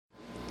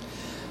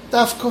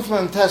Daf Kuf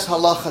Mem Tes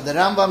Halacha. The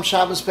Rambam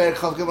Shabbos Perek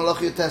Chav Gimel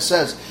Halacha Yutes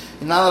says,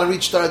 you're not allowed to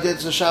reach Torah Did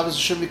to Shabbos. It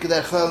should be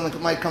Kedei Chol, and it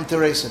might come to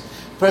erase it.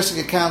 A person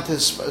can count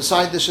his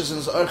side dishes and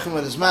his orchim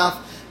with his mouth,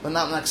 but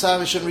not Naksav.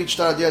 He shouldn't reach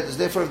Torah Did.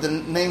 Therefore, if the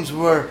names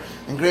were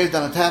engraved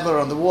on a tablet or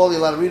on the wall, you're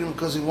allowed to read them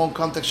because he won't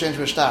come to exchange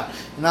with Shtar.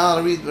 You're not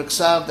allowed to read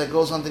Ksav that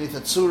goes underneath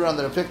a tzura,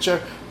 under a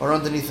picture, or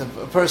underneath a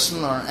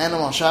person or an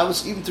animal on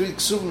Shabbos. Even to read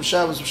Ksuvim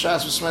Shabbos with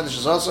Smedish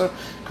is also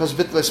because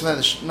bit by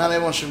Smedish. Not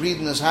everyone should read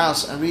in his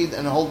house and read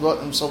and hold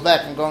himself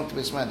back from going to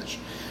be Smedish.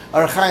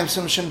 Arachaim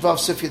Sim Shin Vav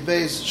Sif Yud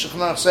Beis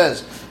Shechnach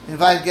says, he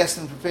invited guests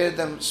and prepared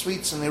them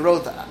sweets, and he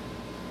wrote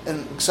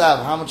in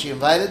Ksav how much he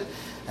invited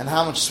and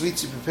how much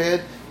sweets he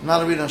prepared. Not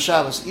to read on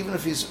Shabbos, even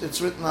if it's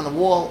written on a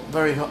wall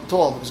very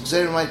tall, because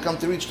Xavier might come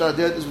to reach Torah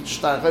Diyot, which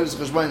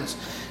is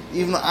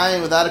even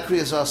iron without a kriya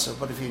is also.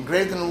 But if you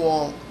engraved in the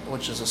wall,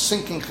 which is a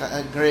sinking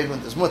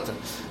engravement, is mutter.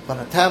 But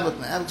a tablet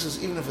and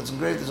abacus, even if it's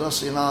engraved, is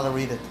also you're not allowed to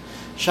read it.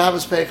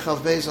 Shabbos Perek Chav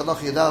Beis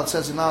Halacha Yadal, it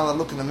says you're not allowed to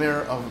look in the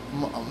mirror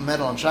of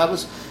metal on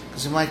Shabbos,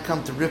 because he might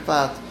come to rip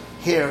out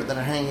hair that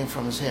are hanging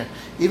from his hair.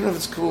 Even if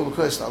it's kavua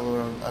because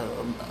or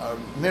a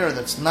mirror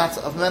that's not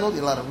of metal,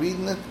 you're allowed to read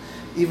in it,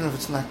 even if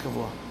it's not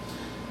kavua.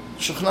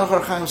 Shulchan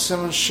Aruch Chaim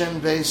Simon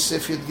Shin Beis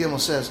Sif Yud Gimel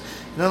says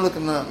you don't look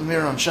in the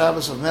mirror on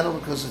Shabbos of metal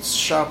because it's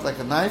sharp like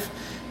a knife,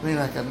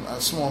 like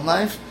a small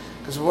knife,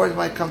 because the word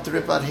might come to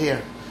rip out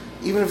hair,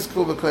 even if it's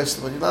kavua because.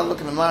 But you're allowed to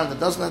look in a mirror that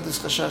doesn't have this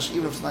chashash,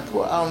 even if it's not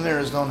kavua. Our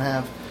mirrors don't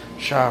have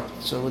sharp,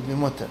 so it would be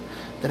mutter.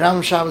 The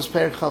Rambam Shabbos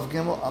Perek Chav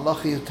Gimel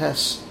Halacha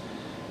Yutes.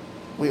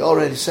 We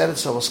already said it,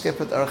 so we'll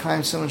skip it.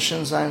 Arachaim Simon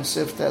Shin Zayin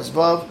Sif Tes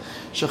Vav.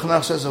 Shulchan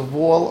Aruch says a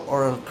wall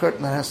or a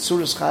curtain that has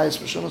tzuras, chayes,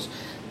 peshumas,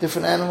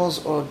 different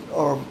animals or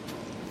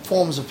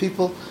forms of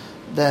people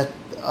that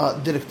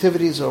did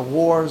activities or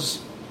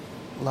wars,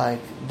 like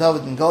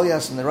David and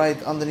Goliath, and they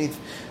write underneath,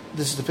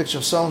 this is the picture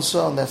of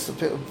so-and-so, and that's the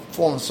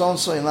form of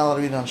so-and-so, you're not allowed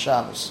to read it on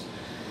Shabbos.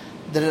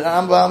 The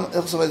Rambam,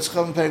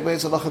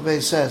 Halacha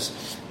Beis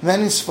says,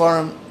 many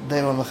Sfarim,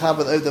 they were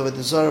mechabed Oida with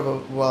the Zohar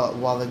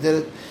while they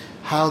did it.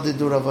 How they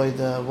do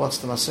Avodah, what's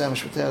the Maseh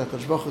Mishpatei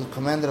HaKadosh Baruch Hu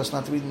commanded us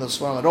not to read in the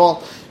Sfarim at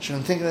all,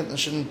 shouldn't think of it and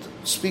shouldn't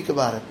speak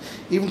about it.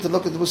 Even to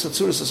look at the Bus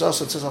Tzuras, it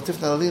also says, Al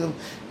Tifna Alilim,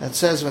 it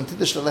says, when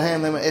Tidish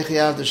Lelehem, Lema Echi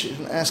Yavdish, you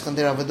can ask on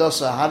their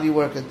Avodah, how do you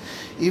work it,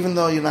 even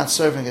though you're not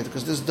serving it,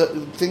 because this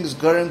thing is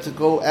Gurim to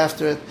go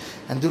after it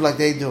and do like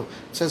they do.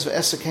 It says,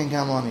 Ve'esa Ken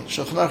Gamoni.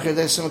 Shulchan Aruch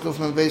Yedei Simakuf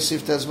Men Beis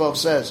Sif Tes Vav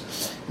says,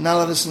 you're not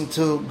allowed to listen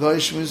to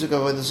Goyish music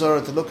of Avodah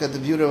Zarah, to look at the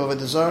beauty of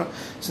Avodah Zarah,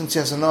 since he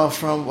has to know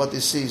from what he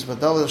sees. But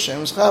David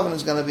Hashem is Chav,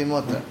 is going to be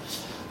mutter.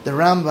 The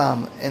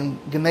Rambam in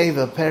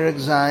Geneva, Perek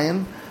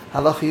Zayin,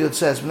 Halacha Yud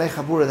says, Bnei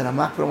Chabura, that are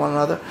makar one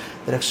another,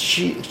 that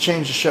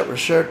exchange a shirt for a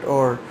shirt,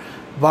 or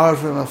borrowed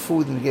from him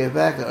food and gave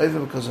back, they're over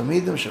because of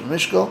Midim, Shem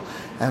Mishkol,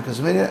 and because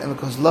of Midim, and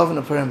because of love and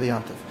the Purim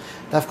B'Yantiv.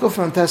 Dafkuf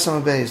from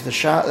Tesam Beis, the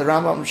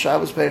Rambam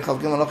Shabbos Perek Chav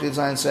Gimel Halacha Yud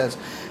Zayin says,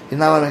 you're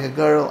not allowed to make a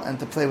girl and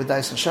to play with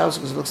dice on Shabbos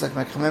because it looks like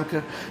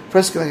Mekhamemker. A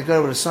person can make a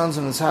girl with his sons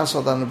in his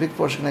household on a big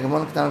portion can make a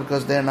money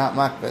because they're not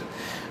makbet.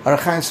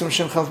 Arachaim Sim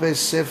Shem Chav Beis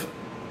Sif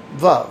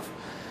Vav.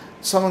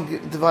 Someone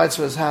divides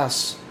for his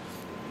house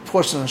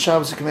portion on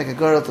Shabbos, he can make a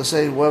girl to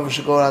say whoever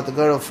should go out, the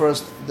girl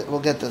first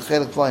will get the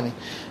chelik pliny.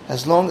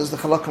 As long as the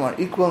chalakim are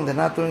equal and they're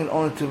not doing it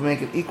only to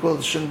make it equal,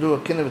 they shouldn't do a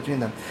kinna between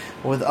them.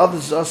 But with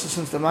others, also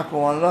since they're makbet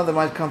one another, they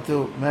might come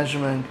to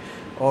measuring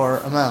or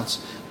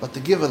amounts. But to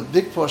give a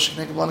big portion,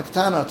 make a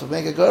monikatana, to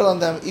make a girl on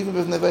them, even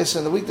if they say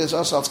in the weekdays,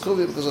 also al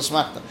tzkuvi because of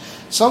smakta.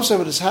 Some say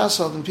with his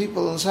household and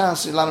people in his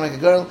house, you're allowed to make a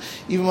girl,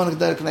 even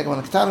monikatana can make a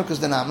monikatana because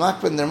they're not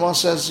makbet, and their mom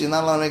says you're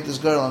not allowed to make this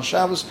girl on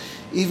Shabbos,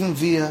 even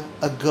via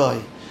a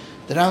guy.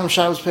 The Rambam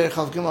Shabbos Perek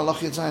Chav Gimel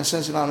Halacha Yud Zayin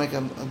says you're allowed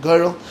to make a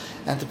girl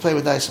and to play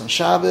with dice on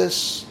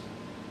Shabbos.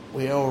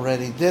 We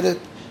already did it,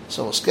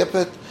 so we'll skip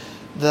it.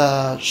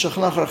 The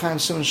Shulchan Aruch Chaim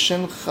Simon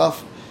Shin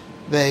Chaf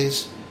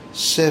Beis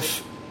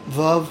Sif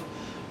Vav.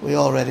 We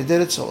already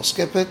did it, so we'll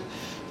skip it.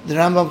 The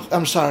Rambam,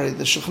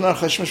 the Shulchan Aruch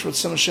Hashmish with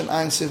Simon Shin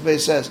Ein Sif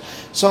Beis says,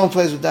 someone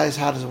plays with dice,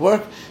 how does it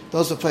work?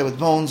 Those that play with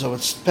bones or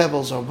with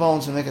pebbles or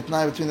bones and make it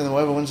nigh between them,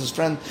 whoever wins his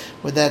friend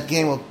with that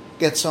game will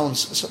get this and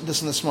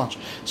this much.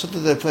 So that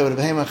they play with a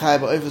behemoth chai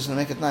ba'oifus and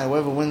make it nigh.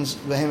 Whoever wins,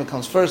 behemoth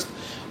comes first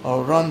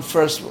or run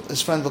first,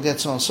 his friend will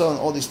get so and so, and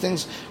all these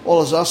things.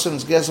 All is awesome,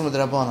 it's gezem with the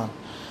Rabbanan.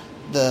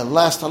 The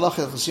last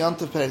halacha,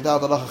 Chasyantiv, Perek Dal,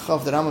 Halacha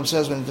Chav, the Rambam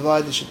says when you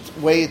divide, you should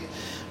weigh it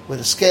with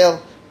a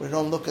scale. We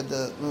don't look at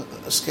the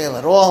scale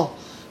at all.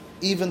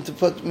 Even to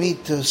put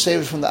meat to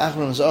save it from the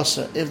achron is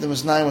also if the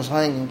Miznaim was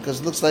hanging,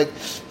 because it looks like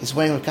he's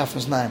weighing with Kaf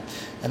Miznaim.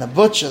 And a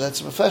butcher that's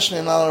a professional,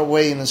 you're not allowed to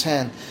weigh in his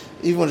hand,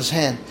 even with his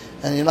hand.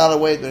 And you're not allowed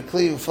to weigh it with a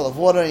cleave full of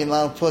water. You're not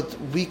allowed to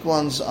put weak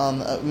ones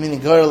on, meaning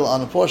girdle, on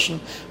a portion.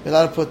 You're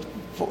allowed to put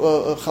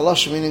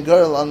chalash, meaning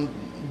girdle, on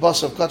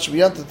bus of kach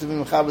b'yantiv to be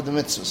mechaber the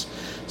mitzvahs.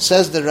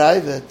 Says the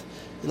Ravid,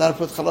 you're allowed to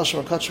put chalash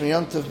or kach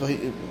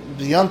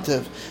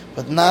b'yantiv,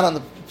 but not on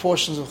the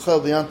portions of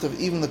chol b'yantiv,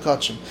 even the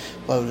kachim.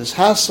 But with his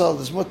hassle,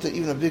 there's mutter,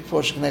 even a big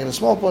portion can make it a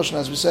small portion,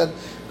 as we said,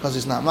 because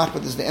he's not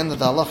makbet. This is the end of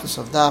the halachas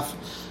of Daf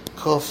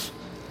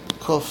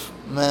Kuf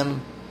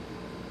Mem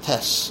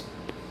Tes.